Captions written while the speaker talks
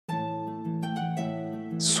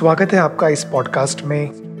स्वागत है आपका इस पॉडकास्ट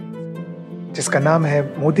में जिसका नाम है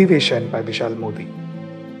motivation bye Vishal Modi.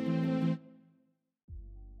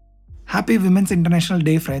 Happy Women's International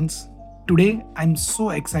Day, friends. Today I'm so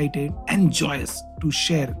excited and joyous to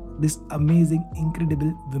share this amazing,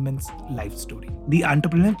 incredible women's life story. The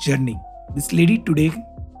entrepreneurial journey. This lady today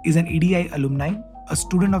is an EDII alumni, a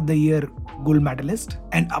student of the year Gold Medalist,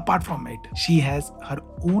 and apart from it, she has her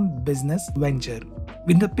own business venture.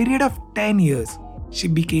 Within the period of 10 years, she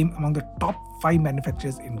became among the top 5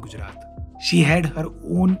 manufacturers in Gujarat. She had her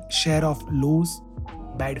own share of lows,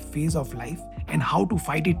 bad phase of life, and how to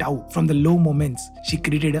fight it out. From the low moments, she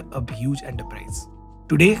created a huge enterprise.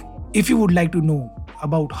 Today, if you would like to know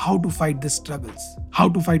about how to fight the struggles, how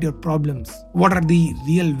to fight your problems, what are the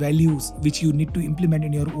real values which you need to implement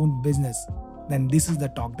in your own business, then this is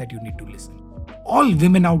the talk that you need to listen. All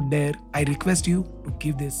women out there, I request you to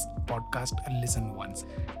give this podcast a listen once.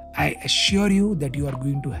 I assure you that you are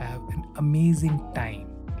going to have an amazing time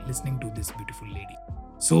listening to this beautiful lady.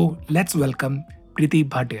 So let's welcome Priti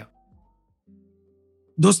Bhatia.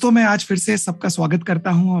 दोस्तों, मैं आज फिर से सबका स्वागत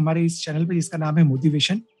करता हूं हमारे इस चैनल पे जिसका नाम है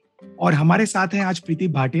मोटिवेशन, और हमारे साथ हैं आज प्रीति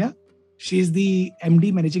Bhatia. She is the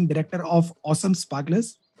MD managing director of awesome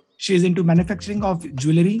sparklers. She is into manufacturing of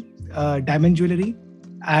jewellery, diamond jewellery,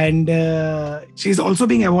 and she is also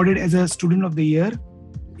being awarded as a student of the year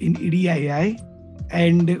in EDII.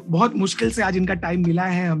 And बहुत मुश्किल से आज इनका time मिला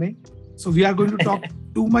है हमें. So we are going to talk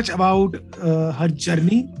too much about her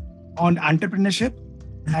journey on entrepreneurship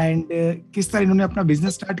and किस तरह इन्होंने अपना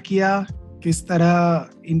बिजनेस स्टार्ट किया, किस तरह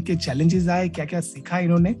इनके चैलेंजेस आए, क्या क्या सीखा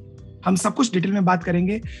इन्होंने, हम सब कुछ डिटेल में बात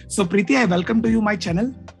करेंगे. सो प्रीति, I welcome to you my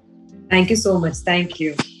channel. Thank you so much. Thank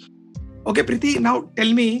you. Okay Preeti, now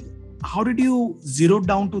tell me, how did you zero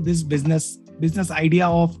down to this business idea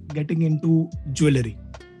of getting into jewelry?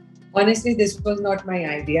 Honestly, this was not my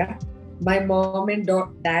idea. My mom and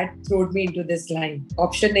dad threw me into this line.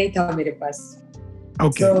 Option नहीं था मेरे पास.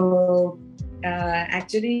 Okay. So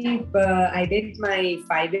actually, I did my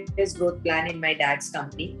 5 years growth plan in my dad's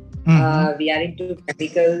company. Mm-hmm. We are into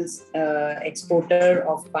chemicals, exporter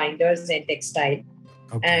of binders and textile.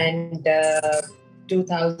 Okay. And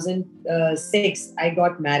 2006, I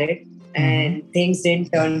got married, and things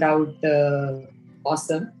didn't turn out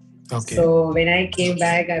awesome. Okay. So when I came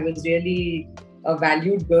back, I was really a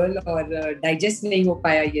valued girl, और digest नहीं हो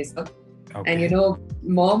पाया ये सब. Okay. And you know,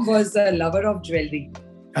 mom was a lover of jewelry.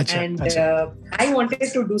 अच्छा, And अच्छा. I wanted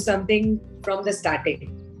to do something from the starting.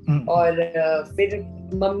 और फिर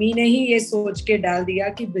मम्मी ने ही ये सोच के डाल दिया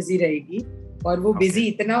कि बिजी रहेगी, और वो बिजी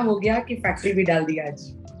इतना हो गया कि फैक्ट्री भी डाल दिया आज.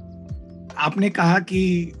 आपने कहा कि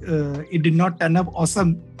it did not turn up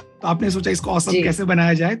awesome, तो आपने सोचा इसको ऑसम कैसे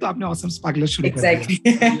बनाया जाए, तो आपने ऑसम स्पार्कलर शुरू कर दिया. Exactly.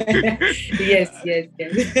 Yes.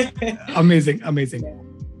 Amazing.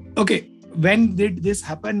 Okay, when did this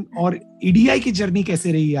happen, और EDI की जर्नी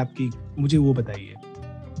कैसे रही आपकी, मुझे वो बताइए.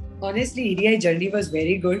 Honestly, EDI journey was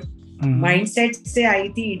very good. Mindset से आई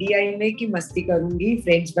थी EDI में कि मस्ती करूंगी,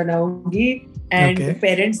 फ्रेंड्स बनाऊंगी, एंड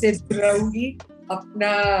पेरेंट्स से दूर रहूंगी,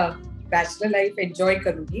 अपना बैचलर लाइफ एंजॉय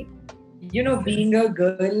करूंगी. You know, being a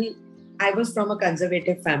girl, I was from a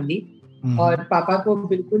conservative family. और पापा को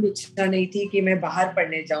बिल्कुल इच्छा नहीं थी कि मैं बाहर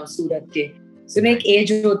पढ़ने जाऊं सूरत के. So एक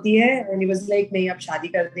एज होती है, and he was like, नहीं, अब शादी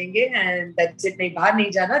कर देंगे and that's it, नहीं, बाहर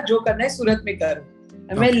नहीं जाना, जो करना है सूरत में करो.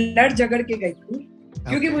 मैं लड़ झगड़ के गई थी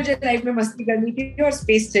क्योंकि मुझे लाइफ में मस्ती करनी थी और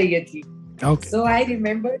स्पेस चाहिए थी. So I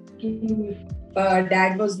remember कि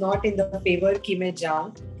dad was not in the favor कि मैं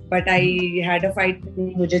जाऊं, but I had a fight,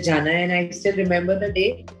 मुझे जाना है. And I still remember the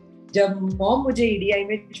day जब मॉम मुझे EDI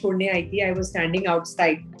में छोड़ने आई थी. I was standing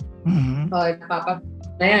outside. और पापा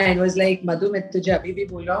नया and was like, मधु, मैं तुझे अभी भी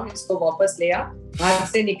बोल रहा हूँ, इसको वापस ले आ, हाथ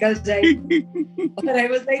से निकल जाएगी. और I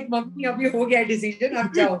was like, मम्मी, अभी हो गया डिसीजन,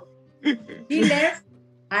 अब जाओ. He left.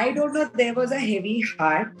 I don't know, there was a heavy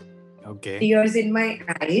heart. Okay. Tears in my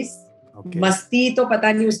eyes. Okay. मस्ती तो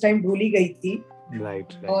पता नहीं उस टाइम भूल ही गई थी.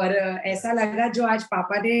 Right. और ऐसा लगा जो आज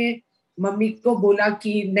पापा ने मम्मी को बोला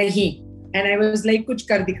कि नहीं, and I was like, कुछ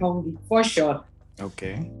कर दिखाऊंगी for sure.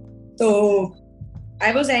 Okay. So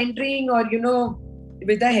I was entering, और you know,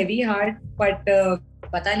 with a heavy heart, but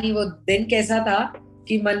पता नहीं वो दिन कैसा था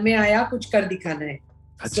कि मन में आया कुछ कर दिखाना है.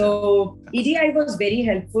 So EDI was very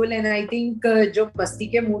helpful, and I think जो मस्ती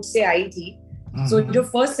के मूड से आई थी. So जो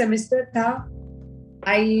first semester था,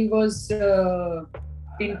 I was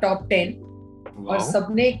in top 10. और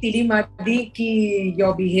सबने एक तिली मार दी कि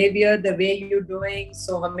your behavior, the way you're doing,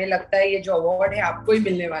 so हमें लगता है ये जो अवार्ड है आपको ही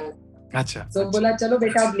मिलने वाला. अच्छा. So बोला, चलो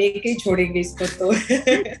बेटा, अब लेके ही छोड़ेंगे इसको तो.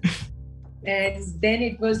 And then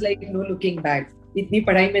it was like no looking back. इतनी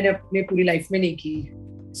पढ़ाई मैंने अपने पूरी लाइफ में नहीं की.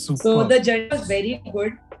 Super. So the journey was very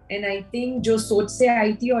good, and I think जो सोच से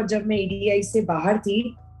आई थी और जब मैं EDI से बाहर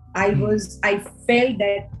थी, I felt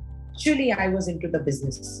that actually I was into the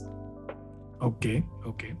business. Okay.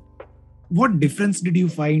 What difference did you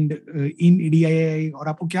find in EDII, और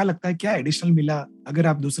आपको क्या लगता है क्या एडिशनल मिला अगर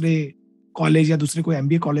आप दूसरे कॉलेज या दूसरे कोई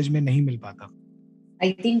MBA कॉलेज में नहीं मिल पाता?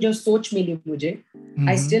 आई थिंक जो सोच मिली मुझे,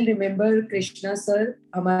 I still remember Krishna sir,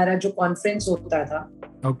 हमारा जो कॉन्फ्रेंस होता था,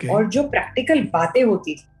 और जो प्रैक्टिकल बातें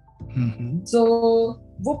होती थी, सो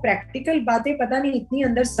वो प्रैक्टिकल बातें पता नहीं इतनी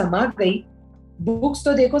अंदर समा गई. बुक्स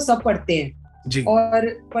तो देखो सब पढ़ते हैं जी. और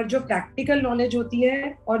पर जो प्रैक्टिकल नॉलेज होती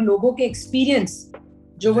है और लोगों के एक्सपीरियंस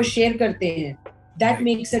जो वो शेयर करते हैं, दैट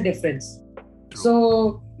मेक्स अ डिफरेंस. सो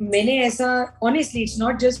मैंने ऐसा, honestly it's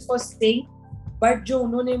not just for saying, but जो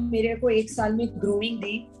उन्होंने मेरे को 1 साल में ग्रूमिंग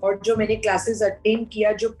दी और जो मैंने क्लासेस अटेंड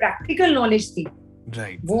किया, जो प्रैक्टिकल नॉलेज थी,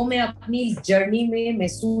 वो मैं अपनी जर्नी में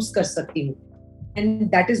महसूस कर सकती हूँ, and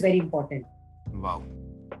that is very important. Wow.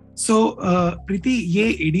 सो प्रीति, ये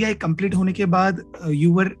EDI कंप्लीट होने के बाद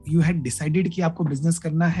यू हैड डिसाइडेड कि आपको बिजनेस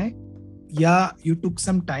करना है या you took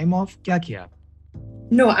some time of, क्या किया?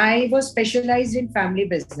 No, I was specialised in family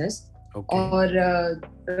business. और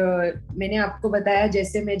मैंने आपको बताया,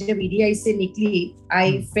 जैसे मैं जब EDI से निकली,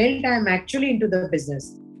 I felt I am actually into the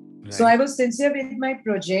business. So I was sincere with my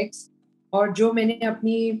projects, और जो मैंने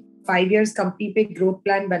अपनी 5 इयर्स कंपनी पे ग्रोथ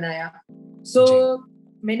प्लान बनाया, सो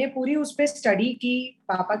मैंने पूरी उस पे स्टडी की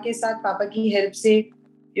पापा के साथ, पापा की हेल्प से.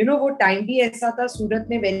 वो टाइम भी ऐसा था सूरत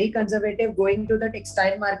में, very conservative. Going to the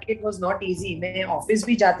textile market was not easy. मैं ऑफिस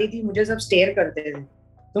भी जाती थी, मुझे सब स्टेयर करते थे,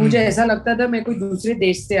 तो मुझे ऐसा लगता था मैं कोई दूसरे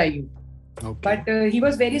देश से आई हूँ. But he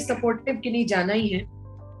was very supportive कि नहीं, जाना ही है.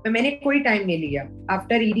 मैंने कोई टाइम नहीं लिया.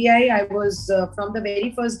 After EDI I was, from the very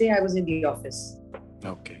first day I was in the office.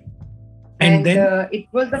 And it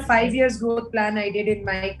was the 5 years growth plan I did in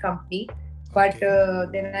my company, but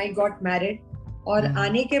then I got married. और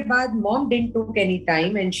आने के बाद mom didn't took any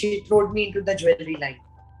time and she throwed me into the jewelry line,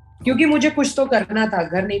 क्योंकि मुझे कुछ तो करना था,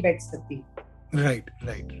 घर नहीं बैठ सकती. राइट.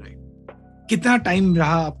 कितना टाइम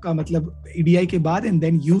रहा आपका, मतलब EDI के बाद and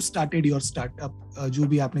then you started your startup, जो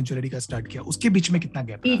भी आपने ज्वेलरी का स्टार्ट किया, उसके बीच में कितना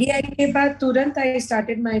गैप रहा? EDI के बाद तुरंत I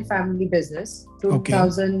started my family business.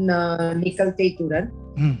 2000 निकलते ही तुरंत.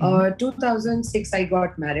 2006 I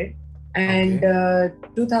got married, and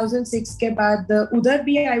 2006 के बाद उधर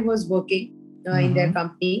भी I was working in their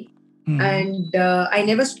company, and I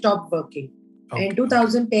never stopped working. In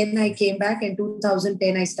 2010 I came back, and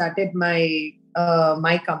 2010 I started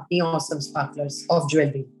my company, Awesome Sparklers of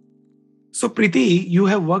Jewellery. So Priti, you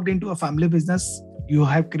have worked into a family business, you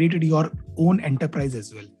have created your own enterprise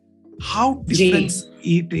as well. How different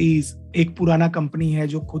it is? एक पुराना company है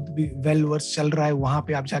जो खुद भी well versed चल रहा है, वहां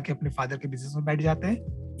पे आप जाके अपने फादर के बिजनेस में बैठ जाते हैं,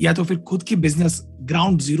 या तो फिर खुद की बिजनेस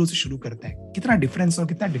ग्राउंड जीरो से शुरू करते हैं? कितना डिफरेंस और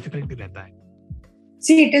कितना डिफिकल्टी रहता है?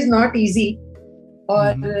 See, it is not easy.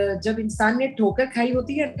 और जब इंसान ने ठोकर खाई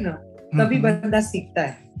होती है ना, तभी बंदा सीखता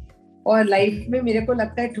है. और लाइफ में मेरे को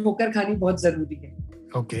लगता है ठोकर खानी बहुत जरूरी है.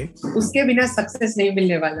 उसके बिना सक्सेस नहीं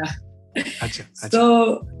मिलने वाला. So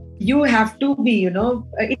you have to be,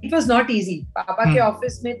 it was not easy. पापा के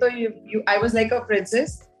ऑफिस में तो I was like a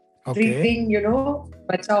princess, treating,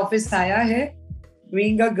 बच्चा ऑफिस आया है.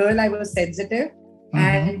 Being a girl, I was sensitive,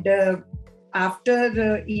 and after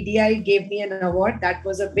EDI gave me an award, that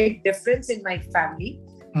was a big difference in my family.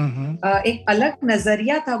 एक अलग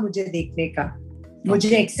नजरिया था मुझे देखने का, मुझे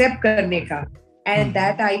एक्सेप्ट करने का, and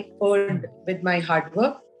that I earned with my hard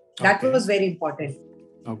work. That was very important.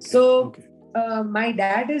 So my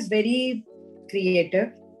dad is very creative,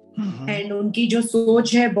 and उनकी जो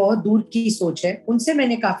सोच है बहुत दूर की सोच है. उनसे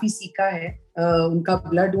मैंने काफी सीखा है. उनका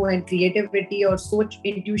ब्लड एंड क्रिएटिविटी और सोच,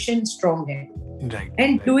 इंट्यूशन स्ट्रॉन्ग है.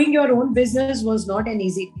 And doing your own business was not an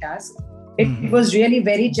easy task. It was really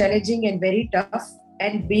very challenging and very tough.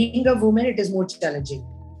 And being a woman, it is more challenging.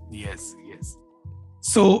 Yes.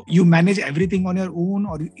 So you manage everything on your own,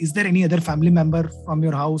 or is there any other family member from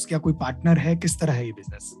your house? क्या कोई partner है? किस तरह है ये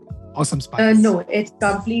business? Awesome Sparklers. No, it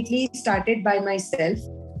completely started by myself.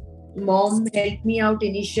 Mom helped me out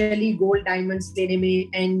initially gold diamonds लेने में,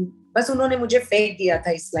 and बस उन्होंने मुझे फेंक दिया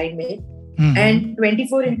था इस लाइन में. And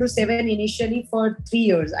 24/7 initially for 3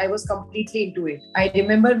 years I was completely into it. I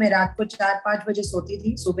remember मैं रात को 4-5 बजे सोती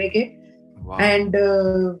थी सुबह के. And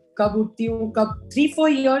कब उठती हूँ, कब 3-4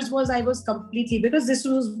 years was I was completely, because this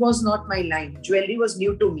was not my line. Jewelry was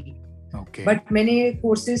new to me. But मैंने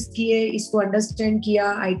कोर्सेज किए, इसको अंडरस्टैंड किया.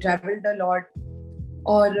 I traveled a lot,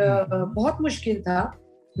 और बहुत मुश्किल था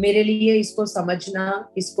मेरे लिए इसको समझना,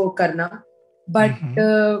 इसको करना. But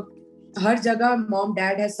हर जगह mom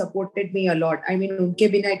dad has supported me a lot. I mean, उनके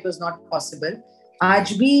बिना it was not possible.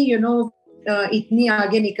 आज भी इतनी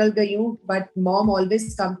आगे निकल गई हूँ, but mom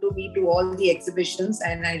always come to me to all the exhibitions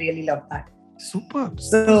and I really love that. Super.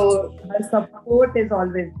 So her support is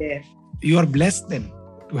always there. You are blessed then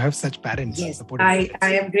to have such parents. Yes,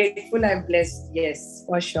 I am grateful. I'm blessed. Yes,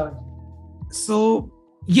 for sure. So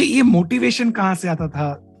ये motivation कहाँ से आता था?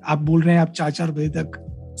 आप बोल रहे हैं आप 4 बजे तक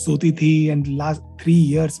सोती थी and last 3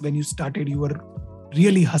 years when you started you were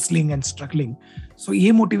really hustling and struggling. So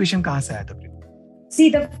ये motivation कहाँ से आया था? See,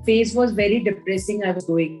 the phase was very depressing I was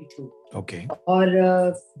going through. Okay. और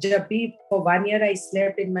जब भी for 1 year I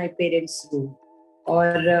slept in my parents' room.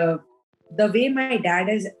 और the way my dad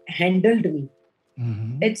has handled me,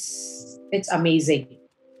 it's amazing.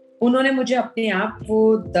 उन्होंने मुझे अपने आप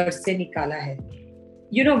वो दर्द से निकाला है.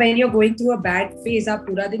 You know, when you're going through a bad phase, आप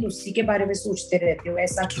पूरा दिन उसी के बारे में सोचते रहते हो.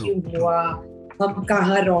 ऐसा क्यों हुआ? हम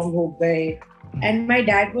कहाँ wrong हो गए? And my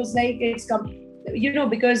dad was like, you know,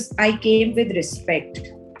 because I came with respect.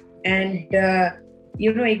 And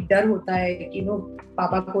you know, एक डर होता है कि you know,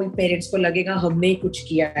 पापा को पेरेंट्स को लगेगा हमने ही कुछ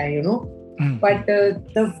किया है, you know. But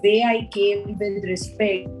the way I came with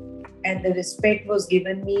respect, and the respect was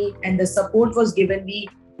given me, and the support was given me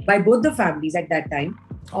by both the families at that time.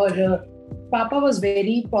 और पापा was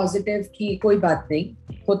very positive कि कोई बात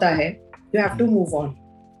नहीं होता है, you have to move on.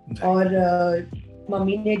 और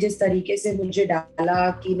mummy ने जिस तरीके से मुझे डाला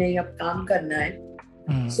कि नहीं अब काम करना है,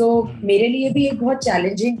 so मेरे लिए भी एक बहुत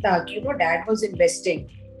चैलेंजिंग था कि you know dad was investing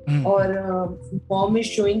और mom is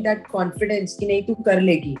showing that confidence कि नहीं तू कर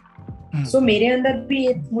लेगी. So मेरे अंदर भी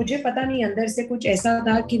मुझे पता नहीं अंदर से कुछ ऐसा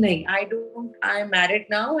था कि नहीं I am married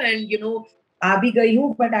now and you know आ भी गई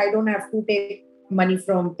हूँ but I don't have to take money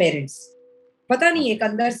from parents. पता नहीं एक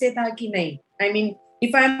अंदर से था कि नहीं, I mean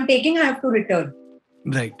if I am taking I have to return.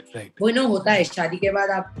 Right. वो ना होता है शादी के बाद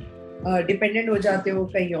आप डिपेंडेंट हो जाते हो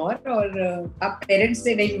कहीं और आप पेरेंट्स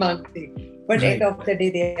से नहीं मांगते, but end of the day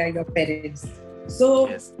they are your parents. So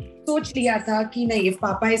सोच लिया था कि नहीं if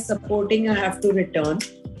पापा is supporting I have to return.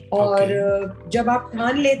 और जब आप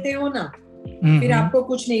ठान लेते हो ना फिर आपको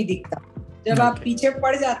कुछ नहीं दिखता. जब आप पीछे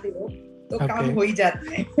पड़ जाते हो तो काम हो ही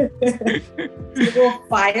जाता है. तो वो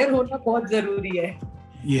फायर होना बहुत जरूरी है.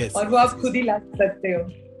 और वो आप खुद ही ला सकते हो.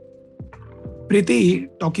 Priti,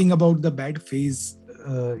 talking about the bad phase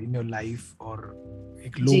in your life or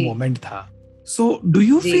एक low moment था. So do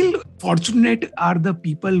you feel fortunate are the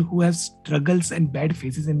people who have struggles and bad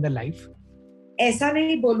phases in their life? ऐसा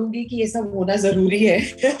नहीं बोलूंगी कि ये सब होना जरूरी है.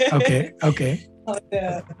 Okay.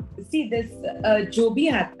 See this जो भी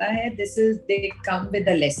आता है they come with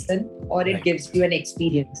a lesson or it gives you an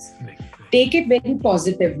experience. Take it very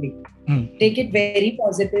positively. Take it very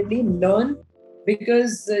positively. Learn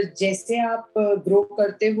because जैसे आप grow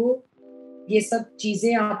करते हो ये सब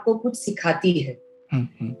चीजें आपको कुछ सिखाती है.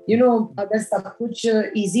 You know, अगर सब कुछ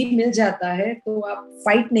easy मिल जाता है तो आप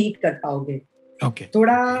fight नहीं कर पाओगे.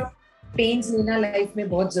 थोड़ा पेन्स लेना लाइफ में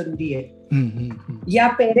बहुत जरूरी है. या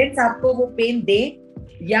पेरेंट्स आपको वो पेन दे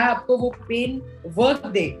या आपको वो पेन वर्क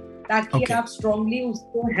दे ताकि आप स्ट्रांगली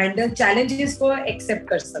उसको हैंडल चैलेंजेस को एक्सेप्ट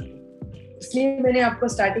कर सको. इसलिए मैंने आपको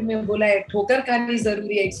स्टार्टिंग में बोला है ठोकर खानी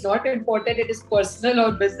जरूरी है. It's not important it is personal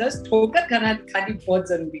और बिजनेस. ठोकर खानी बहुत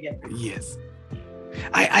जरूरी है. Yes.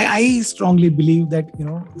 I strongly believe that you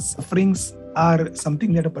know sufferings are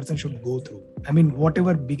something that a person should go through. I mean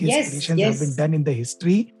whatever biggest creations have been done in the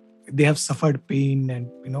history, they have suffered pain and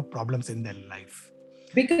you know problems in their life.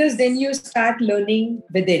 Because then you start learning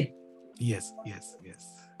within. Yes.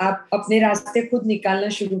 आप अपने रास्ते खुद निकालना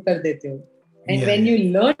शुरू कर देते हो. And when you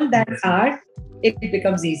learn that art, it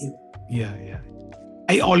becomes easy. Yeah.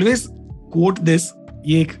 I always quote this.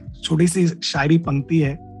 ये एक छोटी सी शायरी पंक्ति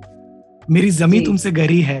है. मेरी ज़मीं तुमसे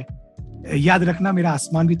गहरी है, याद रखना मेरा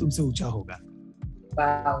आसमान भी तुमसे ऊंचा होगा.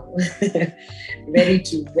 Wow. Very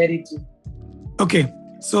true. Okay.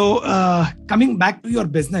 So coming back to your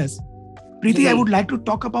business, Priti, I would like to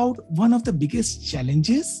talk about one of the biggest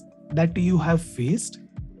challenges that you have faced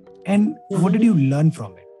and what did you learn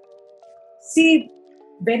from it? See,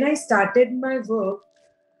 when I started my work,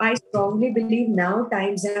 I strongly believe now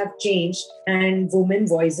times have changed and women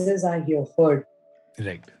voices are here heard.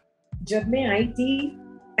 Right. जब मैं आई थी,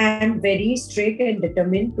 I am very strict and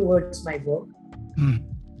determined towards my work.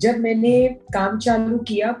 जब मैंने काम चालू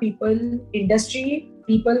किया,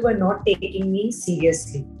 people were not taking me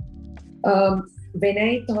seriously. When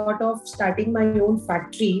I thought of starting my own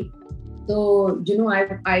factory, so you know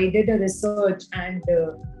I did a research and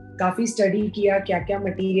काफी study किया क्या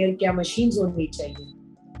material क्या machines होनी चाहिए.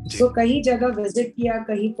 So कहीं जगह विजिट किया,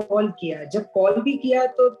 कहीं कॉल किया. जब कॉल भी किया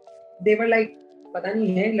तो they were like पता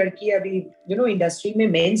नहीं है लड़की अभी you know इंडस्ट्री में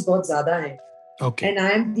मेंस बहुत ज्यादा हैं. Okay. And I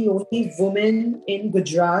am the only woman in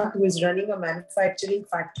Gujarat who is running a manufacturing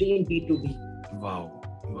factory in B2B. Wow.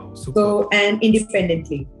 Super. So, and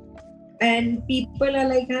independently. And people are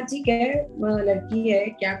like, हाँ ठीक है, लड़की है,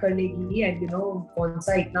 क्या कर लेगी, and कौन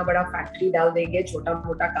सा इतना बड़ा फैक्ट्री डाल देंगे, छोटा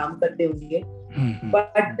मोटा काम करते होंगे.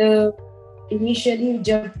 But इनिशियली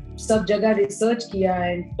जब सब जगह रिसर्च किया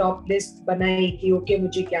एंड टॉप लिस्ट बनाई कि ओके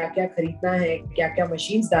मुझे क्या क्या खरीदना है, क्या क्या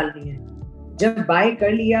मशीन्स डालनी है, जब बाय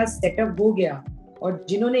कर लिया, सेटअप हो गया, और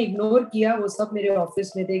जिन्होंने इग्नोर किया वो सब मेरे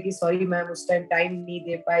ऑफिस में थे कि सॉरी मैम उस टाइम टाइम नहीं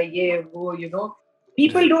दे पाए, ये वो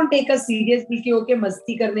people don't take us seriously कि ओके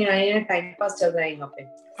मस्ती करने आए हैं, टाइम पास चल रहा है यहाँ पे.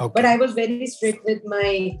 But I was very strict with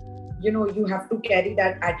my you have to carry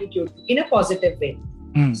that attitude in a positive way.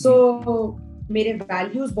 So मेरे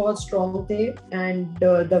values बहुत strong थे, and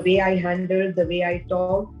the way I handled, the way I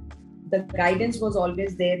talked, the guidance was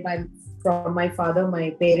always there from my father,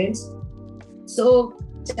 my parents. So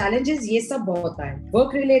challenges ये सब बहुत आए.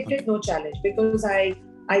 Work related no challenge because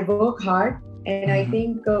I work hard and I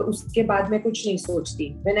think उसके बाद मैं कुछ नहीं सोचती.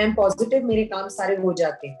 When I'm positive मेरे काम सारे हो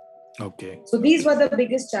जाते हैं. Okay. So these were the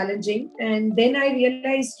biggest challenging, and then I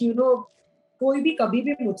realized कोई भी कभी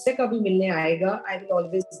भी मुझसे कभी मिलने आएगा, I will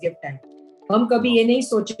always give time. हम कभी ये नहीं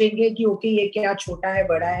सोचेंगे कि ओके ये क्या छोटा है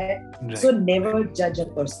बड़ा है. So never judge a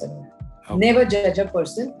person. Never judge a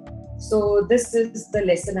person. So this is the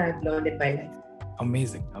lesson I have learned in my life.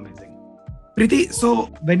 Amazing. Priti, so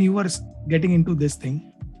when you were getting into this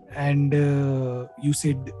thing and you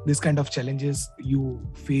said this kind of challenges you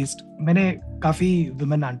faced, मैंने काफी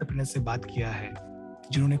women entrepreneurs से बात किया है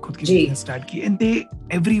जिन्होंने खुद की business start की, and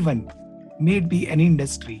everyone, may it be any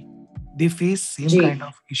industry, they face same kind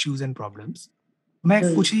of issues and problems. मैं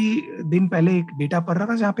कुछ ही दिन पहले एक डेटा पढ़ रहा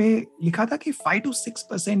था जहाँ पे लिखा था कि 5 to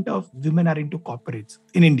 6% of women are into corporates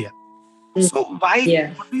in India. So why,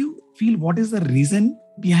 what do you feel, what is the reason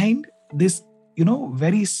behind this,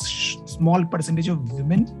 very small percentage of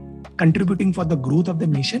women contributing for the growth of the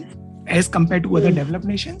nation as compared to other developed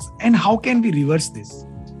nations, and how can we reverse this?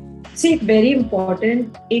 See, very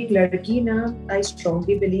important. एक लड़की ना, I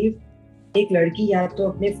strongly believe, एक लड़की या तो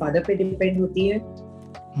अपने father पे depend होती है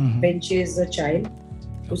when she is a child,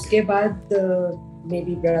 उसके बाद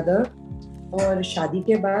maybe brother, और शादी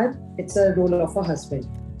के बाद it's a role of a husband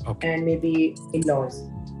and maybe in-laws.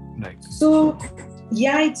 Right. So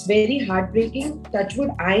yeah, it's very heartbreaking.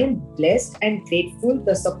 Touchwood, I am blessed and grateful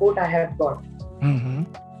the support I have got.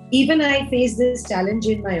 Even I face this challenge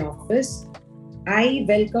in my office. I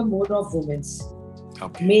welcome more of women.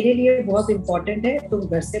 मेरे लिए बहुत important है तुम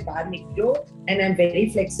घर से बाहर निकलो, and I'm very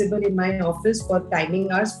flexible in my office for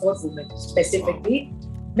timing hours for women specifically.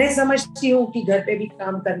 मैं समझती हूँ कि घर पे भी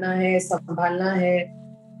काम करना है, संभालना है,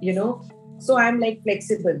 so I'm like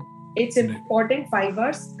flexible. It's important 5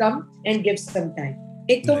 hours come and give some time.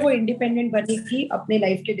 एक तो वो independent बनेगी, अपने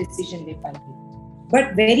life के decision ले पाएगी.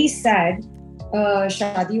 But very sad,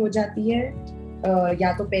 शादी हो जाती है,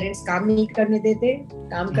 या तो पेरेंट्स काम नहीं करने देते,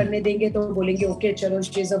 काम करने देंगे तो बोलेंगे ओके चलो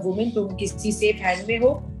शी इज अ वुमन, तुम किसी सेफ हैंड में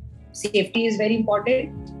हो, सेफ्टी इज वेरी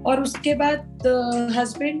इंपॉर्टेंट. और उसके बाद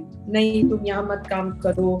हस्बैंड, नहीं तुम यहाँ मत काम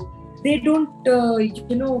करो, दे डोंट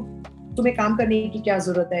तुम्हें काम करने की क्या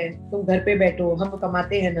जरूरत है, तुम घर पे बैठो, हम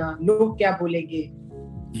कमाते हैं ना, लोग क्या बोलेंगे.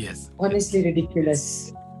 Yes. Honestly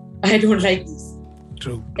ridiculous. I don't like this.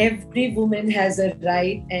 True. Every woman has a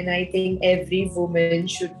right, and I think every woman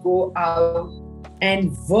should go out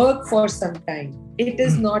and work for some time. It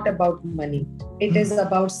is not about money. It is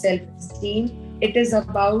about self-esteem. It is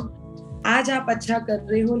about आज आप अच्छा कर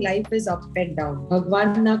रहे हो, life is up and down.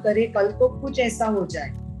 भगवान ना करे कल को कुछ ऐसा हो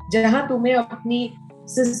जाए जहाँ तुम्हें अपनी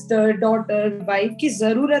sister, daughter, wife की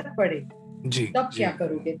जरूरत पड़े, तब क्या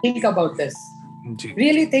करोगे? Think about this.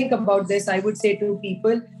 Really think about this. I would say to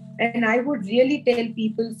people, and I would really tell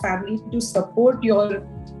people, family, to support your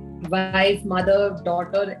wife, mother,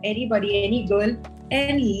 daughter, anybody, any girl,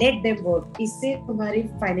 and let them work. इससे तुम्हारे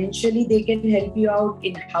financially they can help you out,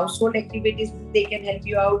 in household activities they can help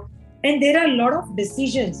you out, and there are a lot of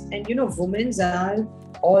decisions. And women are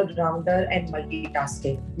all-rounder and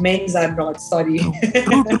multitasking. Men's are not. Sorry.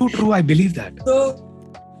 True. I believe that. So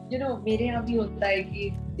मेरे यहाँ भी होता है कि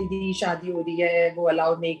दीदी शादी हो रही है, वो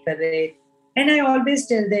अलाउ नहीं कर रहे. And I always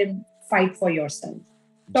tell them, fight for yourself.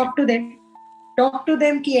 Talk to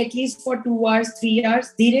them कि at least for 2 hours, 3 hours,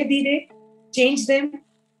 धीरे-धीरे change them.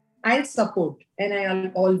 I'll support, and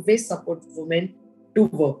I'll always support women to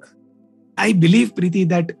work. I believe, Priti,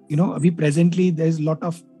 that अभी presently there's a lot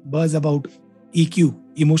of buzz about EQ,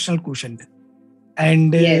 emotional quotient,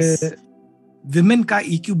 and women का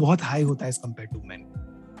EQ बहुत high होता है as compared to men.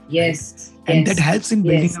 Yes. And that helps in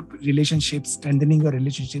building up relationships, strengthening your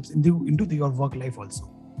relationships into your work life also.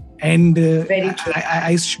 And Very true.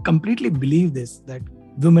 I completely believe this, that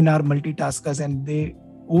women are multitaskers and they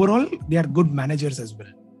are good managers as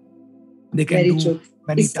well. They can Very do true.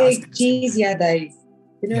 many इससे tasks एक at the same चीज time. याद आई.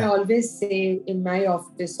 I Yeah. always say in my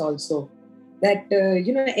office also that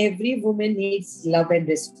every woman needs love and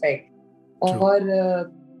respect. True.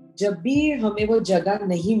 और जब भी हमें वो जगह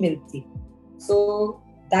नहीं मिलती, so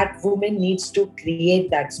that woman needs to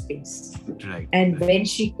create that space. Right. And when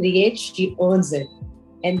she creates, she earns it.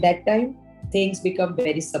 And that time things become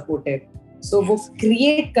very supportive. So वो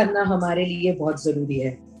create करना हमारे लिए बहुत जरूरी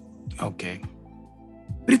है. Okay.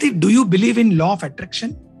 Priti, do you believe in law of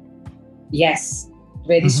attraction? Yes,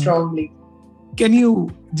 very strongly. Can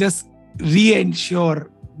you just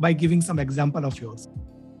reassure by giving some example of yours?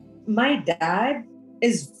 My dad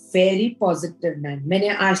is very positive man. मैंने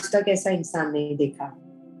आज तक ऐसा इंसान नहीं देखा.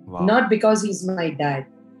 Wow. Not because he's my dad.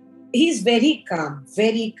 He's very calm,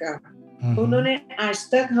 very calm. उन्होंने आज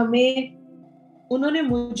तक उन्होंने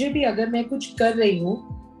मुझे भी अगर मैं कुछ कर रही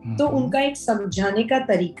हूँ तो उनका एक समझाने का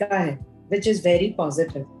तरीका है which is very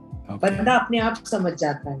positive. बंदा अपने आप समझ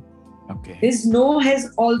जाता है. His no has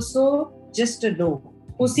also just a no.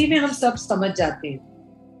 उसी में हम सब समझ जाते हैं.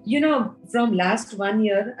 From last 1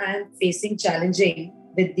 year, I am facing challenging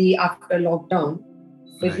with the after lockdown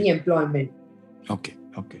with the employment. Okay.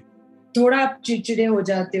 थोड़ा आप चिड़चिड़े हो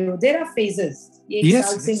जाते हो. There are phases. ये एक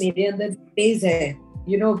साल से मेरे अंदर phase है.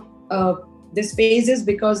 This phase is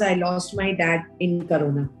because I lost my dad in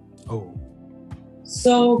Corona. Oh.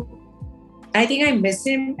 So I think I miss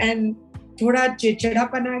him and थोड़ा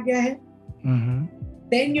चिड़चिड़ापन आ गया है.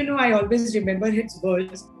 Then I always remember his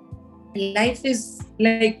words. Life is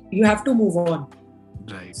like you have to move on.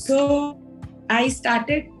 Right. So I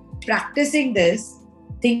started practicing this,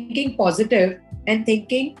 thinking positive and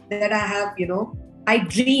thinking that I have, I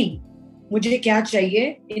dream. मुझे क्या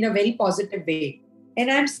चाहिए in a very positive way. And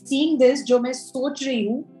I'm seeing this, जो मैं सोच रही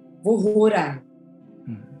हूँ, वो हो रहा है.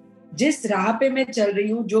 जिस राह पे मैं चल रही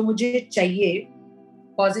हूँ, जो मुझे चाहिए,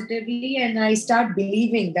 positively, and I start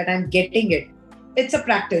believing that I'm getting it. It's a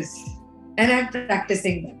practice, and I'm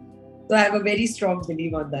practicing that. So I have a very strong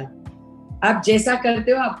belief on that. आप जैसा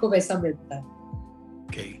करते हो, आपको वैसा मिलता है.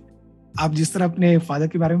 Okay. आप जिस तरह अपने फादर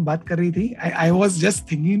के बारे में बात कर रही थी, I was just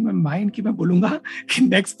thinking in my mind कि मैं बोलूँगा कि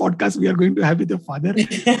next podcast we are going to have with your father,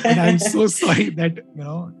 and I'm so sorry that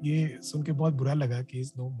ये सुन के बहुत बुरा लगा कि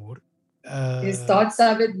he's no more. His thoughts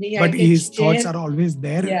are with me. But his thoughts are always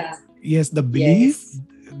there. Yeah. Yes, the belief,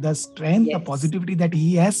 the strength, the positivity that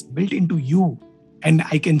he has built into you, and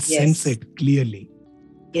I can sense it clearly.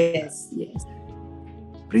 Yes.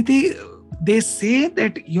 Priti, they say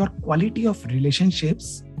that your quality of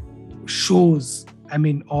relationships shows,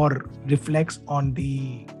 or reflects on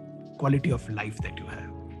the quality of life that you have.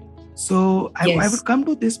 So I would come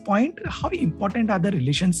to this point. How important are the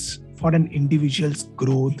relations for an individual's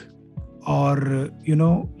growth? Or,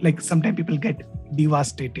 like sometimes people get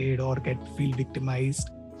devastated or feel victimized.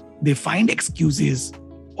 They find excuses,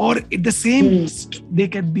 or at the same, they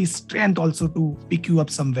can be strength also to pick you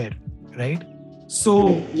up somewhere, right? So,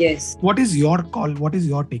 what is your call? What is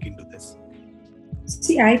your take into this?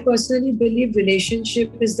 See, I personally believe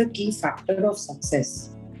relationship is the key factor of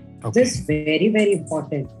success. This is very, very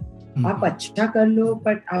important. आप अच्छा कर लो,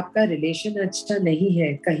 but आपका relation अच्छा नहीं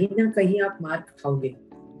है, कहीं ना कहीं आप मार खाओगे.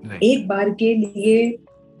 एक बार के लिए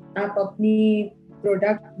आप अपनी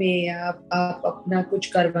प्रोडक्ट में आप अपना कुछ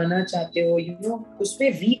करवाना चाहते हो,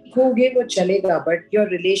 उसमें वीक होगे वो चलेगा, but your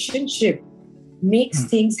relationship makes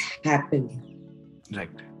things happen. Right.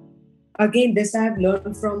 Again, this I have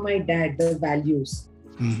learned from my dad, the values.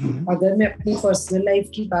 अगर मैं अपनी पर्सनल लाइफ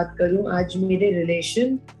की बात करूं, आज मेरे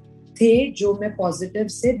रिलेशन थे जो मैं पॉजिटिव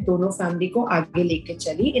से दोनों फैमिली को आगे लेके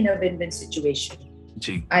चली in a win win situation.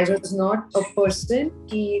 I was not a person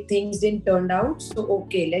ki things didn't turn out, so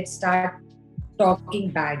okay, let's start talking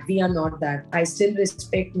bad. We are not that. I still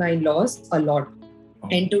respect my in-laws a lot.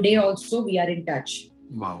 And today also we are in touch.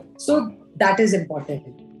 Wow. So that is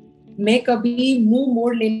important. मैं कभी मुंह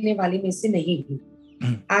मोड़ लेने वाले में से नहीं हूँ.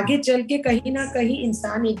 आगे चल के कहीं ना कहीं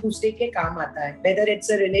इंसान एक दूसरे के काम आता है, whether it's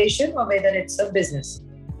a relation or whether it's a business.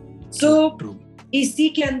 So इसी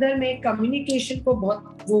के अंदर मैं कम्युनिकेशन को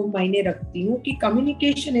बहुत वो मायने रखती हूँ कि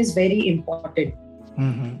कम्युनिकेशन इज वेरी इम्पोर्टेंट.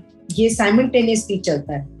 ये साइमल्टेनियसली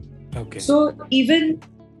चलता है. So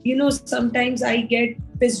even sometimes I get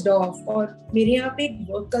pissed off, और मेरे यहाँ पे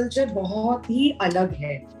वर्क कल्चर बहुत ही अलग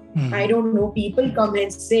है. I don't know, people come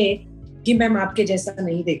and से कि मैम आपके जैसा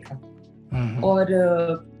नहीं देखा. और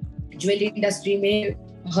ज्वेलरी इंडस्ट्री में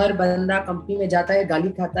हर बंदा कंपनी में जाता है, गाली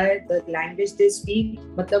खाता है. द लैंग्वेज दे स्पीक,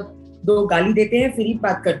 मतलब 2 गाली देते हैं फिर ही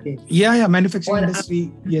बात करते हैं. Yeah, manufacturing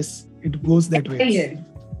industry, yes, it goes that way.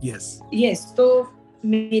 Yes, तो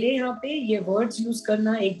मेरे यहाँ पे ये वर्ड्स यूज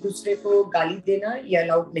करना, एक दूसरे को गाली देना, ये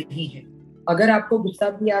अलाउड नहीं है. अगर आपको गुस्सा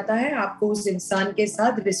भी आता है, आपको उस इंसान के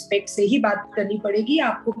साथ रिस्पेक्ट से ही बात करनी पड़ेगी,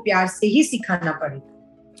 आपको प्यार से ही सिखाना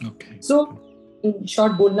पड़ेगा. सो इन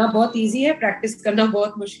शॉर्ट, बोलना बहुत इजी है, प्रैक्टिस करना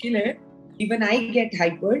बहुत मुश्किल है. Even I get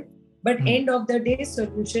हाइपर्ड, but end of the day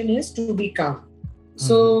solution is to be काम.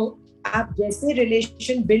 सो आप जैसे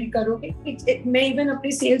रिलेशन बिल्ड करोगे, मैं इवन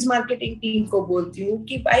अपनी सेल्स मार्केटिंग टीम को बोलती हूँ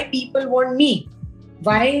कि why people want me,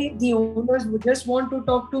 why the owners just want to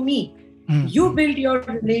talk to me. You build your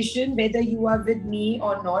relation whether you are with me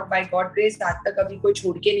or not. By God grace, आज तक कभी कोई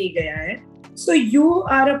छोड़ के नहीं गया है. So you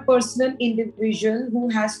are a personal individual who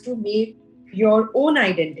has to make your own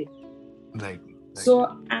identity. Right. So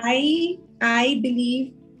I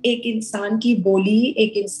believe एक इंसान की बोली,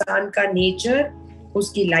 एक इंसान का नेचर,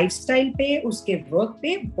 उसकी लाइफस्टाइल पे, उसके वर्क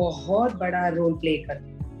पे बहुत बड़ा रोल प्ले करता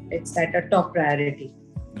है. It's at a top priority.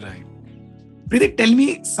 Right. Priti, tell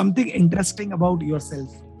me something interesting about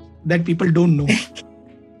yourself that people don't know.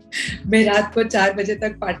 मैं रात को 4 बजे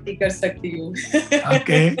तक पार्टी कर सकती हूँ.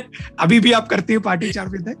 Okay. अभी भी आप करती हो पार्टी 4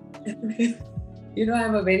 बजे तक? You know,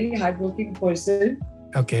 I'm a very hardworking person.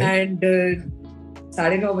 Okay. And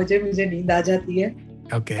 9:30 बजे मुझे नींद आ जाती है.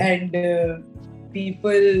 Okay. And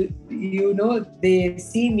people, you know, they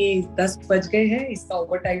see me 10 बज गए हैं, इसका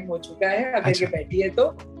ओवर टाइम हो चुका है, अगर ये बैठी है तो,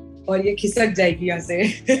 और ये खिसक जाएगी यहाँ से.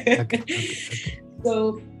 Okay.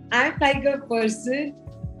 So I'm like a person.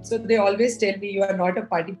 So they always tell me you are not a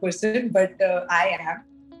party person, but I am.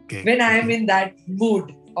 Okay. When I am in that mood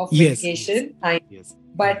of vacation,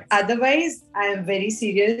 but otherwise I am very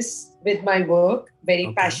serious with my work, very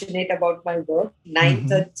passionate about my work.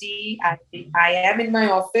 9:30, I am in my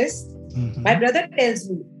office. My brother tells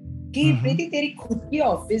me कि प्रीति तेरी खुद की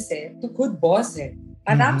office है, तू खुद boss है,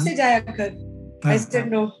 आराम से जाया कर. I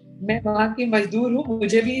said no. मैं वहाँ की मजदूर हूँ,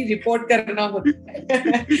 मुझे भी रिपोर्ट करना होता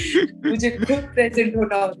है. मुझे खुद प्रेजेंट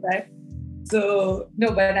होना होता है. So no,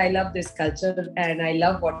 but I love this culture and I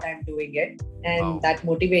love what I'm doing it, and that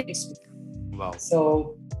motivates me. Wow. So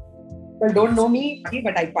people don't know me,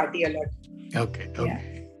 but I party a lot. Okay.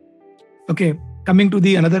 Okay. Coming to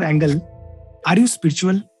the another angle, are you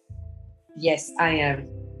spiritual? Yes, I am,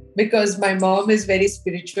 because my mom is very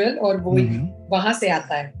spiritual, और वो वहाँ से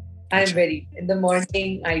आता है. I am very, in the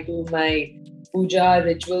morning I do my puja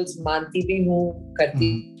rituals, मानती भी हूँ,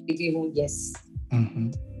 करती भी हूँ. Yes.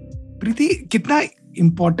 प्रीति, कितना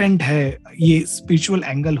इम्पोर्टेंट है ये स्पिरिचुअल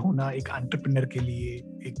एंगल होना एक एंटरप्रेन्योर के लिए,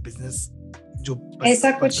 एक बिजनेस जो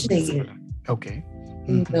ऐसा कुछ नहीं है. Okay.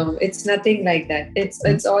 No, it's nothing like that.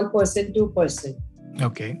 It's all person to person.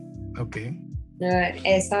 Okay.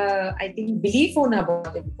 ऐसा I think belief होना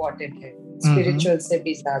बहुत important है, spiritual से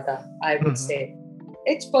भी ज़्यादा, I would say.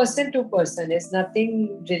 It's person to person. It's nothing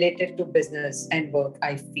related to business and work,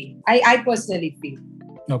 I feel. I personally feel.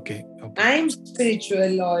 Okay. I'm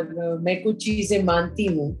spiritual और मैं कुछ चीजें मानती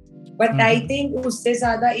हूँ. But I think उससे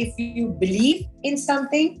ज़्यादा if you believe in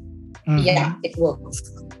something, yeah, it works.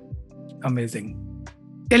 Amazing.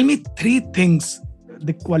 Tell me 3 things,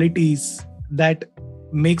 the qualities that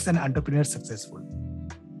makes an entrepreneur successful.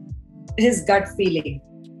 His gut feeling.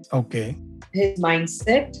 Okay. His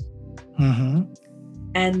mindset.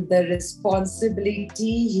 And the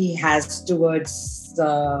responsibility he has towards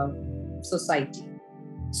society.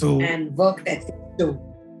 And work ethic too.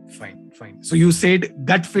 Fine. So you said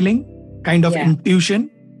gut feeling, kind of intuition.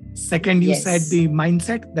 Second, you said the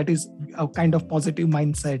mindset, that is a kind of positive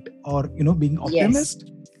mindset, or being optimist.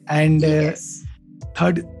 And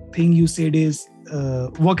third thing you said is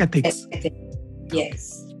work ethics.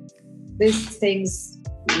 Yes. These things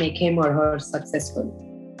make him or her successful.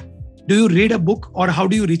 Do you read a book, or how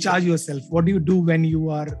do you recharge yourself? What do you do when you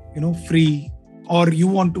are, free, or you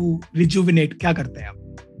want to rejuvenate? क्या करते हैं आप?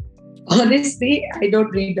 Honestly, I don't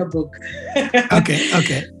read a book. Okay.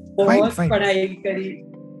 बहुत पढ़ाई करी,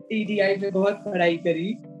 EDI में बहुत पढ़ाई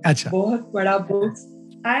करी. अच्छा. बहुत बड़ा books.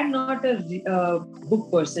 I am not a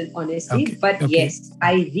book person, honestly, but yes,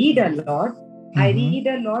 I read a lot. I read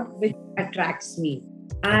a lot which attracts me.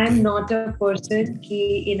 I am not a person कि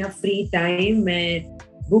in a free time मैं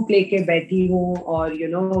book लेके बैठी हूँ और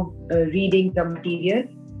reading the material.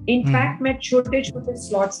 In fact मैं छोटे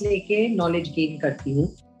slots लेके knowledge gain करती हूँ.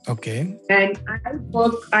 Okay. And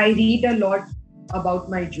I read a lot about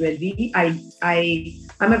my jewelry. I'm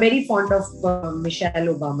a very fond of Michelle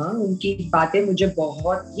Obama. उनकी बातें मुझे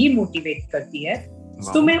बहुत ही मोटिवेट करती है.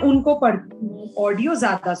 तो मैं उनको पढ़ती हूँ, ऑडियो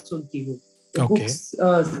ज्यादा सुनती हूँ, बुक्स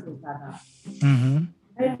ज्यादा.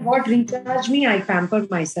 And what recharge me, I pamper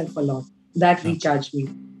myself a lot. That recharge me.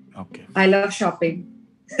 Okay. I love shopping.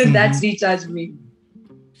 That's recharge me.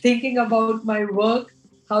 Thinking about my work,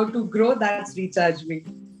 how to grow, that's recharged me.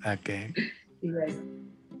 Okay. Yes.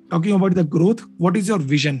 Talking about the growth, what is your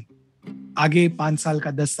vision? आगे 5 साल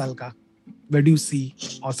का 10 साल का, where do you see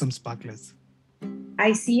Awesome Sparklers?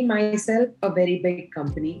 I see myself a very big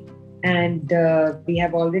company, and we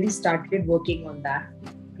have already started working on that.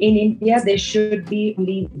 In India, there should be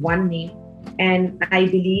only one name, and I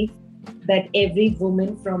believe that every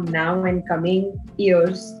woman from now and coming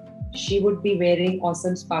years, she would be wearing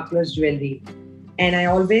Awesome Sparklers jewelry. And I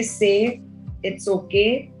always say, it's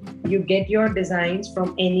okay, you get your designs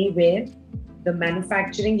from anywhere. The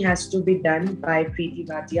manufacturing has to be done by Priti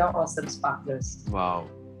Bhatia Awesome Sparklers. Wow.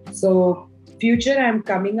 So future, I'm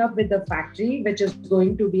coming up with a factory which is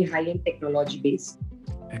going to be high-end technology based.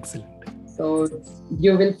 Excellent. So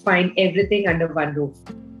you will find everything under one roof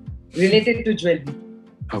related to jewelry.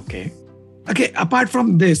 Okay. Okay, apart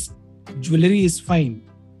from this, jewelry is fine.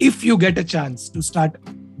 If you get a chance to start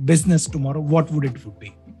business tomorrow, what would it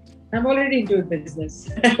be? I'm already into business.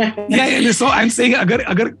 Yeah, so I'm saying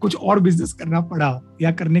अगर कुछ और business करना पड़ा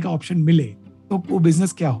या करने का option मिले, तो वो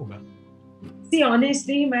business क्या होगा? See,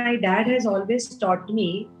 honestly, my dad has always taught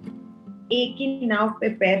me, एक ही नाव पे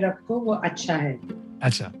पैर रखो वो अच्छा है.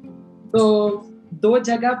 अच्छा. तो दो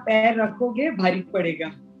जगह पैर रखोगे भारी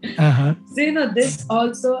पड़ेगा. So this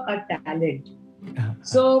also a talent.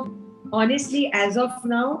 So honestly, as of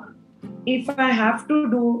now, if I have to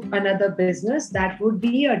do another business, that would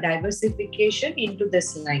be a diversification into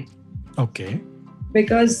this line. Okay.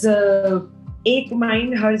 Because एक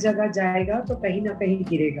mind हर जगह जाएगा तो कहीं ना कहीं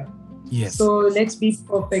गिरेगा. Yes. So let's be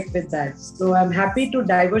perfect with that. So I'm happy to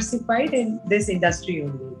diversify in this industry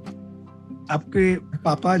only. आपके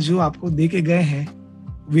पापा जो आपको दे के गए हैं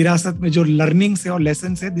विरासत में जो learnings है और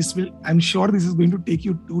lessons है, I'm sure this is going to take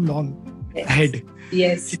you too long ahead.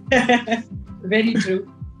 Yes. Very true.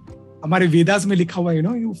 हमारे वेदास में लिखा हुआ है,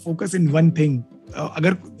 you focus in one thing.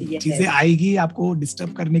 अगर चीजें आएगी आपको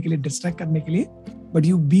डिस्टर्ब करने के लिए, डिस्ट्रैक्ट करने के लिए, but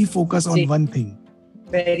you be focused on one thing.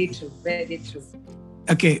 Very true. Very true.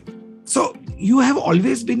 Okay. So you have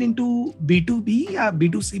always been into B2B या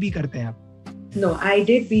B2C भी करते हैं आप? No, I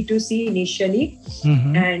did B2C initially,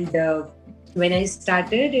 and when I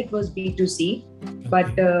started, it was B2C. Okay.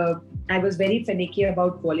 But I was very finicky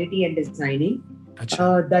about quality and designing.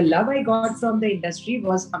 The love I got from the industry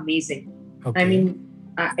was amazing. Okay. I mean,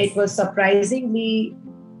 it was surprisingly,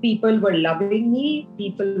 people were loving me,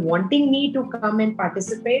 people wanting me to come and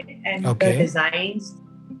participate, and the designs,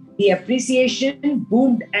 the appreciation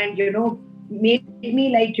boomed, and made me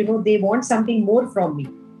like they want something more from me.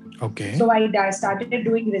 Okay. So I started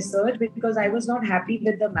doing research because I was not happy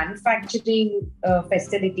with the manufacturing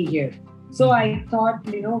facility here. So I thought,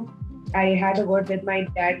 I had a word with my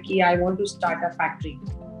dad कि I want to start a factory.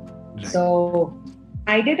 Right. So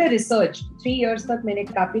I did a research. 3 years तक मैंने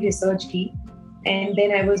काफी research की, and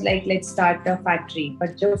then I was like, let's start a factory.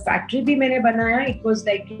 But जो factory भी मैंने बनाया, it was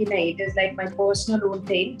like it is like my personal own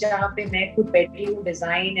thing जहाँ पे मैं खुद बैठी हूँ,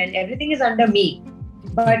 design and everything is under me.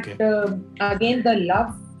 But again, the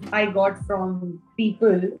love I got from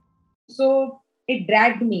people, so it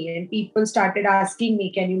dragged me, and people started asking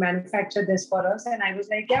me, can you manufacture this for us? And I was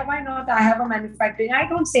like, yeah, why not? I have a manufacturing. I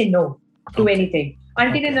don't say no to anything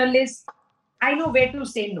until and unless I know where to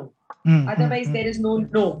say no. Otherwise, there is no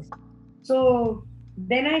no. So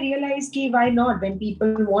then I realized कि why not? When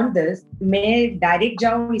people want this, मैं direct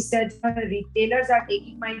जाऊँ, इससे retailers are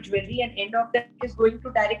taking my jewelry and end of that is going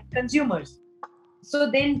to direct consumers.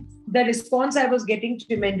 So then the response I was getting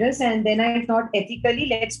tremendous, and then I thought ethically,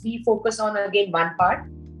 let's be focused on again one part.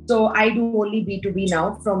 So I do only B2B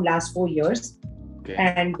now from last 4 years. Okay.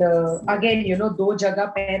 And again, दो जगह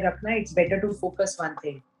पैर रखना, it's better to focus one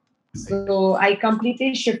thing. So I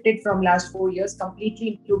completely shifted from last 4 years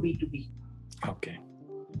completely into B2B. Okay.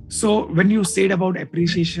 So when you said about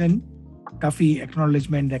appreciation, काफी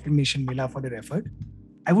acknowledgement, recognition मिला for their effort,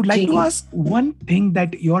 I would like to ask one thing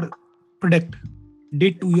that your product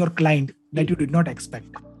did to your client that you did not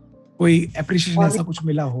expect. कोई appreciation ऐसा कुछ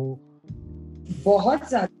मिला हो? बहुत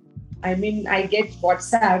ज़्यादा. I mean, I get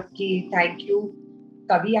WhatsApp कि thank you.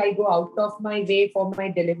 कभी I go out of my way for my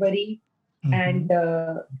delivery, and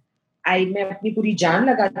मैं अपनी पूरी जान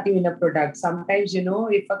लगाती हूँ in a product. Sometimes,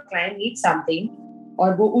 if a client needs something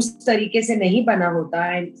और वो उस तरीके से नहीं बना होता,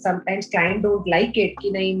 and sometimes client don't like it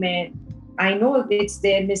कि नहीं, I know it's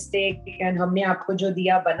their mistake and हमने आपको जो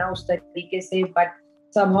दिया बना उस तरीके से, but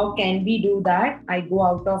somehow can we do that? I go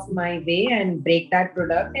out of my way and break that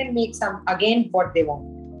product and make some again what they want,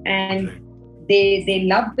 and they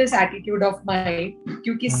love this attitude of mine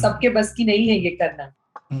क्योंकि सबके बस की नहीं है ये करना.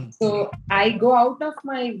 So I go out of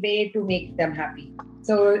my way to make them happy.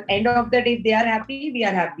 So end of the day, if they are happy, we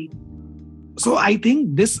are happy. So I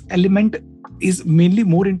think this element is mainly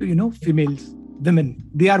more into females, women.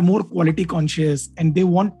 They are more quality conscious and they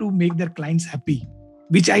want to make their clients happy,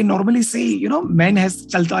 which I normally say men has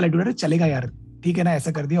chalta wala do chalega yaar, ठीक है ना,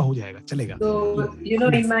 ऐसा कर दिया हो जाएगा, चलेगा. So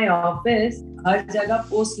in my office हर जगह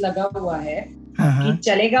पोस्ट लगा हुआ है कि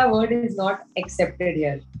चलेगा word is not accepted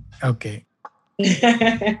here. Okay.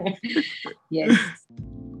 Yes.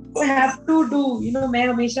 You have to do, मैं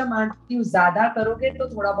हमेशा मानती हूँ ज्यादा करोगे तो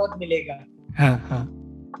थोड़ा बहुत मिलेगा. हाँ.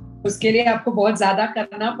 उसके लिए आपको बहुत ज्यादा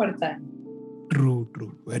करना पड़ता है. True,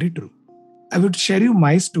 very true. I would share you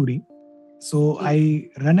my story. So I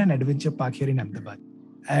run an adventure park here in Ahmedabad,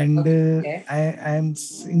 and I am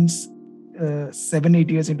since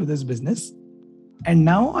 7-8 years into this business, and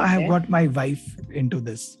now I have got my wife into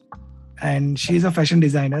this, and she is a fashion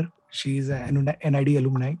designer. She is an NID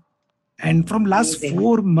alumni, and from last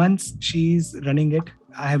 4 months she is running it.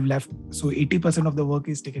 I have left, so 80% of the work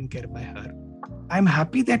is taken care by her. I'm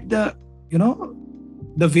happy that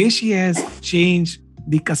the way she has changed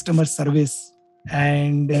the customer service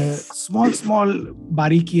and small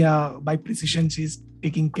barikiya by precision, she's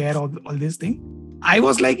taking care of all this thing. I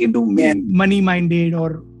was like into money minded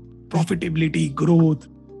or profitability, growth,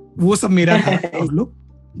 wo sab mera tha outlook.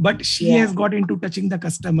 But she has got into touching the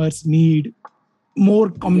customer's need, more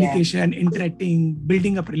communication, interacting,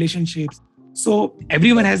 building up relationships. So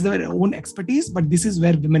everyone has their own expertise, but this is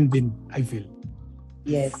where women win, I feel.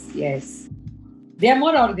 Yes. They are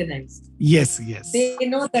more organized. Yes. They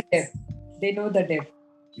know the depth.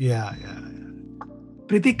 Yeah.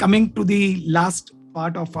 Priti, coming to the last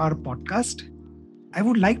part of our podcast, I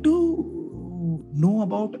would like to know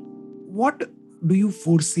about what do you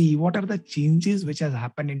foresee? What are the changes which has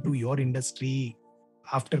happened into your industry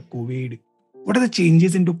after COVID? What are the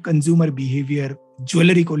changes into consumer behavior,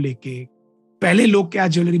 jewellery को लेके? पहले लोग क्या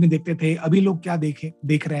jewellery में देखते थे, अभी लोग क्या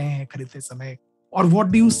देख रहे हैं खरीदते समय? और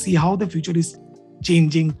what do you see how the future is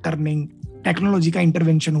changing, turning? Technology का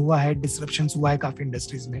इंटरवेंशन हुआ है, डिसरप्शंस हुआ है काफी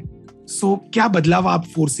इंडस्ट्रीज में. सो क्या बदलाव आप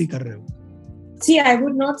फोरसी कर रहे हो? See, I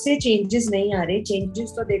would not say changes नहीं आ रहे. Changes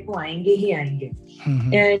तो देखो आएंगे ही आएंगे.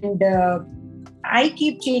 And I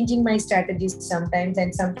keep changing my strategies sometimes,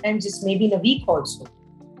 and sometimes just maybe in a week also.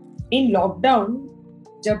 In lockdown,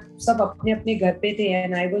 जब सब अपने अपने घर पे थे,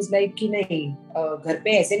 and I was like कि नहीं, घर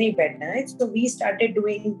पे ऐसे नहीं बैठना है. So we started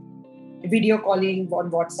doing video calling on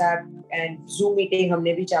WhatsApp and Zoom meeting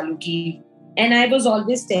हमने भी चालू की. And I was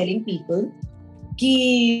always telling people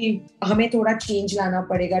कि हमें थोड़ा change लाना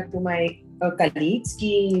पड़ेगा to my colleagues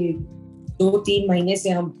कि 2-3 महीने से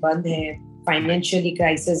हम बंद हैं, फाइनेंशियली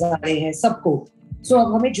क्राइसिस आ रहे हैं सबको. सो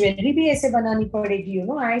अब हमें ज्वेलरी भी ऐसे बनानी पड़ेगी.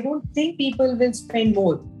 I don't think people will spend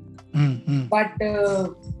more. But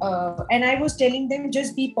and I was telling them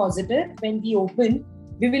just be positive. When we open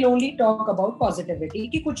we will only talk about positivity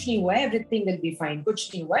कि कुछ नहीं हुआ है, एवरीथिंग विल बी फाइन, कुछ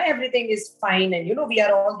नहीं हुआ है, everything is fine, and we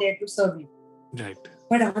are all there to serve you. Right.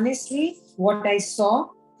 But honestly what I saw,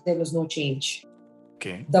 there was no change.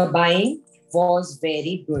 Okay. The buying was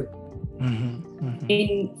very good.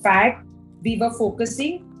 In fact, we were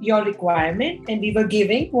focusing your requirement and we were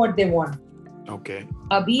giving what they want. Okay.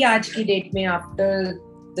 Abhi aaj ki date mein, after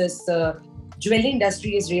this jewelry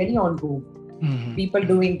industry is really on boom. People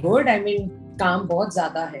doing good. I mean, kaam bahut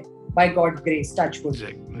zyada hai, by God's grace, touch wood.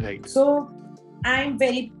 Right. So I'm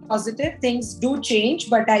very positive. Things do change,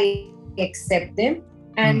 but I accept them.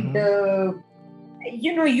 And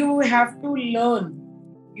you have to learn.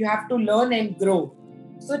 You have to learn and grow.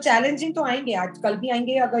 So challenging तो आएंगे, आज कल भी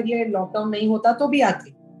आएंगे, अगर ये lockdown नहीं होता तो भी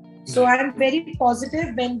आते. So I am very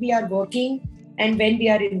positive when we are working and when we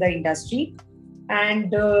are in the industry.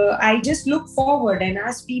 And I just look forward and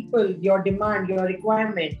ask people your demand, your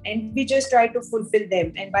requirement, and we just try to fulfill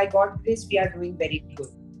them. And by God's grace, we are doing very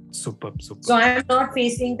good. Superb. So I am not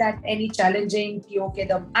facing that any challenging.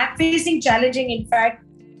 I'm facing challenging. In fact,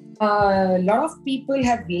 a lot of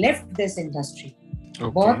people have left this industry.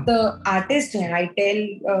 Okay. बहुत artist हैं. I tell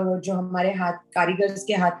जो हमारे हाथ कारीगर्स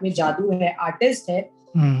के हाथ में जादू है, आर्टिस्ट है,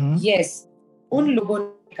 यस, उन लोगों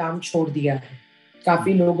ने काम छोड़ दिया है.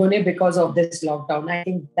 काफी लोगों ने, because of this lockdown. I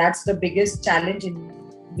think that's the biggest challenge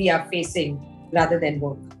we are facing rather than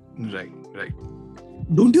work. Right.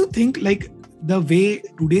 Don't you think like the way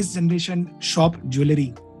today's generation shop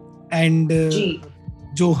jewelry and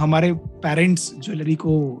जो हमारे पेरेंट्स ज्वेलरी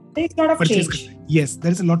को परचेज करते हैं, yes,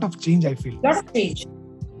 there is a lot of change. I feel lot of change.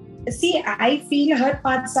 See, I feel हर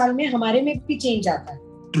 5 साल में हमारे में भी change आता है.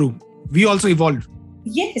 True, we also evolve.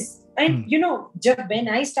 Yes, and जब when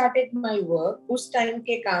I started my work, उस टाइम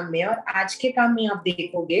के काम में और आज के काम में आप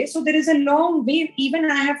देखोगे, so there is a long way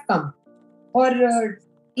even I have come. और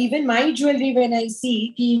even my jewelry, when I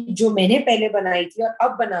see कि जो मैंने पहले बनाई थी और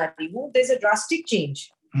अब बना रही हूँ, there's a drastic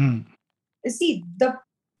change. See, the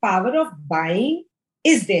power of buying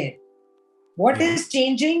is there. What is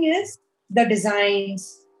changing is the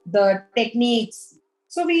designs, the techniques.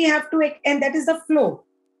 So we have to, and that is the flow.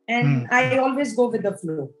 And I always go with the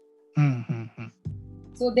flow.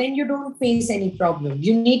 So then you don't face any problem.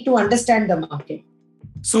 You need to understand the market.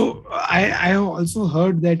 So I have also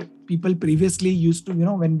heard that people previously used to,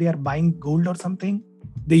 when they are buying gold or something,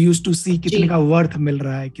 they used to see कितने का worth मिल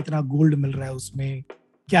रहा है, कितना gold मिल रहा है उसमें,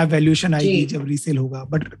 क्या valuation आएगी जब resale होगा.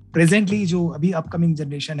 But presently जो अभी upcoming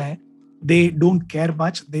generation है, they don't care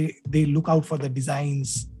much. They look out for the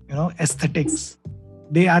designs, aesthetics.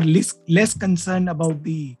 They are less concerned about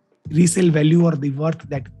the resale value or the worth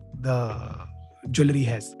that the jewelry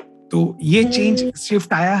has. तो ये change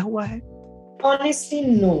shift आया हुआ है? Honestly,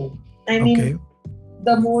 no. I mean,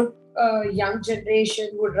 the more young generation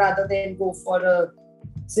would rather than go for a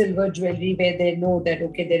silver jewelry where they know that,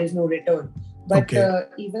 okay, there is no return. But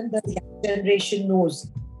even the young generation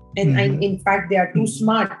knows. And in fact, they are too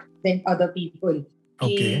smart than other people.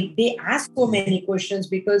 They ask so many questions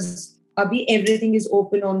because everything is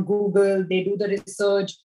open on Google. They do the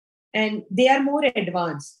research and they are more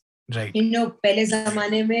advanced. Right. पहले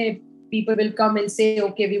ज़माने में people will come and say,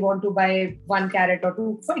 okay, we want to buy 1 carat or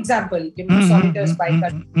 2. For example, solitaires buy.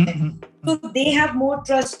 So they have more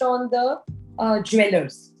trust on the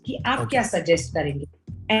jewelers. कि आप क्या suggest करेंगे?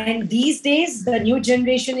 And these days, the new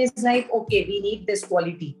generation is like, okay, we need this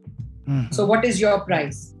quality. So what is your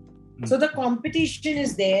price? So the competition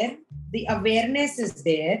is there, the awareness is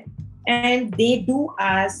there, and they do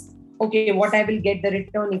ask, okay, what I will get the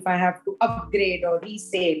return if I have to upgrade or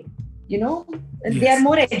resale. They are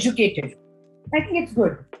more educated. I think it's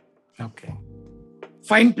good. Okay.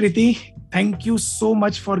 Fine, Priti. Thank you so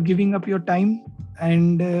much for giving up your time.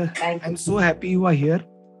 And I'm so happy you are here.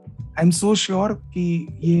 I'm so sure that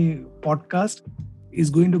this podcast is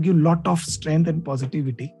going to give lot of strength and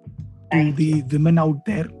positivity to the women out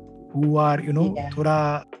there who are,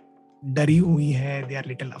 thoda dari hui hai, they are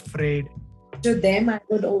little afraid. To them, I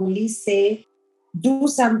would only say, do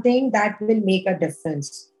something that will make a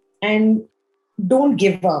difference. And don't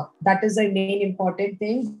give up. That is the main important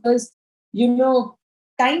thing because,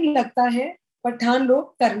 time lagta hai, but haan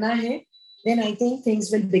lo karna hai, then I think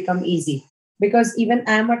things will become easy. Because even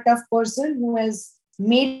I am a tough person who has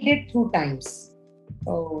made it through times.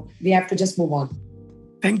 So we have to just move on.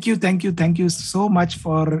 Thank you so much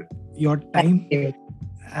for your time.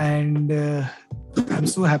 And I'm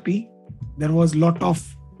so happy. There was a lot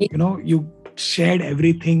of, you shared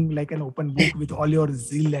everything like an open book with all your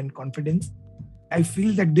zeal and confidence. I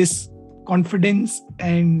feel that this confidence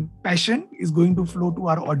and passion is going to flow to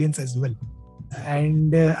our audience as well.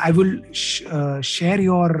 And I will share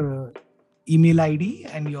your email ID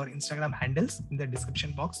and your Instagram handles in the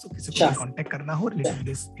description box. So if you contact karna ho related to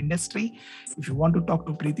this industry, if you want to talk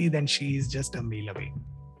to Priti, then she is just a mail away.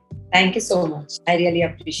 Thank you so much. I really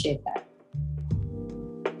appreciate that.